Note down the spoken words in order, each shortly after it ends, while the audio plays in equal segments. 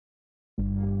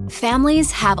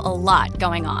Families have a lot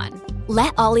going on.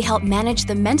 Let Ollie help manage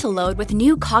the mental load with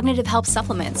new cognitive help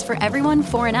supplements for everyone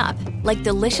 4 and up, like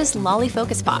delicious Lolly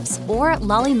Focus Pops or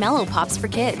Lolly Mellow Pops for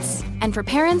kids. And for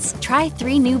parents, try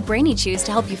 3 new Brainy Chews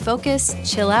to help you focus,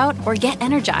 chill out, or get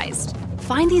energized.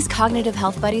 Find these cognitive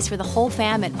health buddies for the whole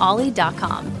fam at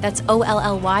ollie.com. That's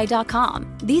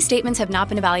OLLY.com. These statements have not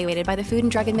been evaluated by the Food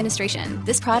and Drug Administration.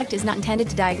 This product is not intended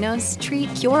to diagnose,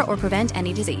 treat, cure, or prevent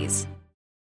any disease.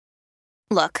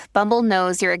 Look, Bumble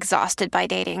knows you're exhausted by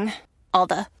dating. All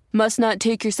the, must not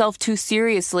take yourself too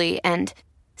seriously, and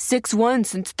 6'1"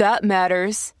 since that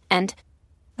matters, and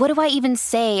what do I even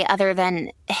say other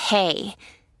than, hey?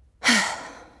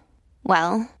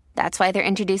 Well, that's why they're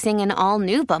introducing an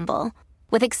all-new Bumble,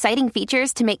 with exciting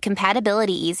features to make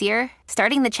compatibility easier,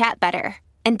 starting the chat better,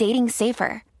 and dating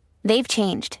safer. They've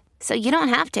changed, so you don't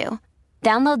have to.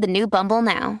 Download the new Bumble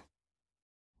now.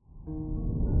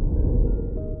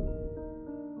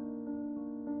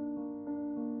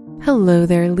 Hello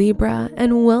there, Libra,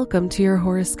 and welcome to your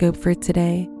horoscope for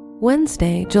today,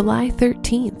 Wednesday, July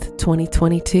 13th,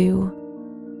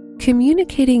 2022.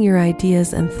 Communicating your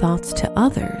ideas and thoughts to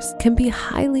others can be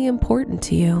highly important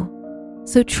to you,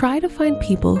 so try to find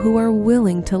people who are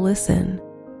willing to listen.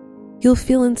 You'll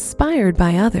feel inspired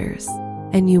by others,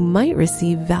 and you might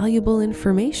receive valuable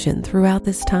information throughout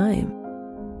this time.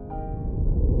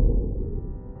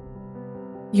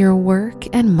 Your work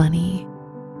and money.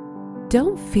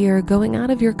 Don't fear going out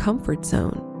of your comfort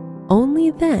zone.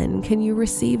 Only then can you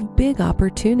receive big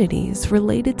opportunities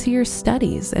related to your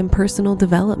studies and personal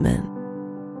development.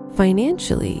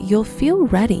 Financially, you'll feel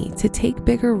ready to take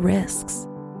bigger risks,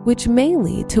 which may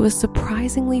lead to a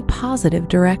surprisingly positive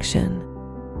direction.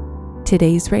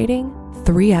 Today's rating,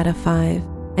 3 out of 5,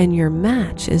 and your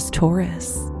match is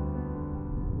Taurus.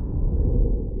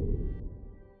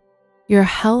 Your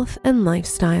health and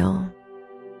lifestyle.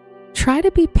 Try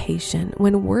to be patient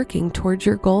when working towards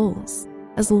your goals.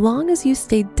 As long as you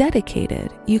stay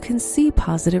dedicated, you can see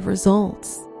positive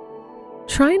results.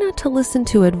 Try not to listen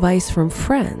to advice from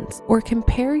friends or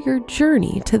compare your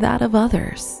journey to that of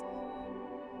others.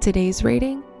 Today's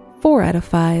rating, 4 out of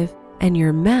 5, and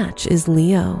your match is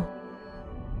Leo.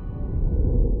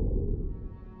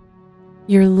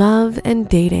 Your love and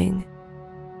dating.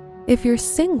 If you're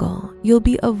single, you'll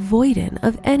be avoidant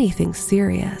of anything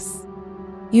serious.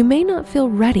 You may not feel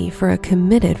ready for a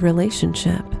committed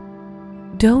relationship.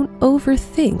 Don't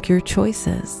overthink your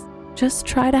choices. Just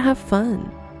try to have fun.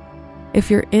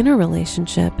 If you're in a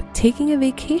relationship, taking a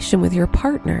vacation with your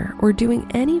partner or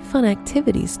doing any fun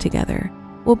activities together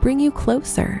will bring you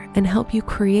closer and help you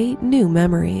create new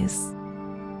memories.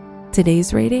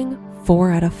 Today's rating,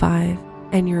 4 out of 5,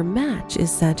 and your match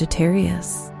is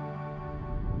Sagittarius.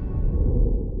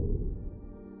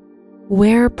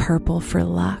 Wear purple for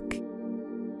luck.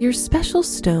 Your special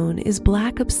stone is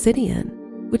black obsidian,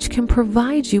 which can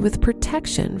provide you with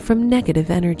protection from negative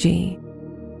energy.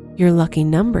 Your lucky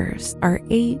numbers are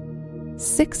 8,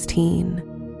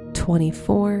 16,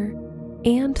 24,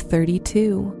 and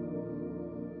 32.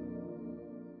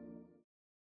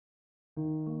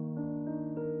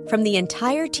 From the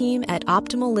entire team at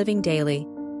Optimal Living Daily,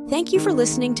 thank you for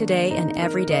listening today and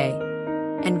every day.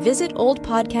 And visit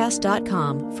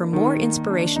oldpodcast.com for more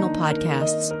inspirational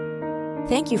podcasts.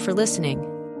 Thank you for listening.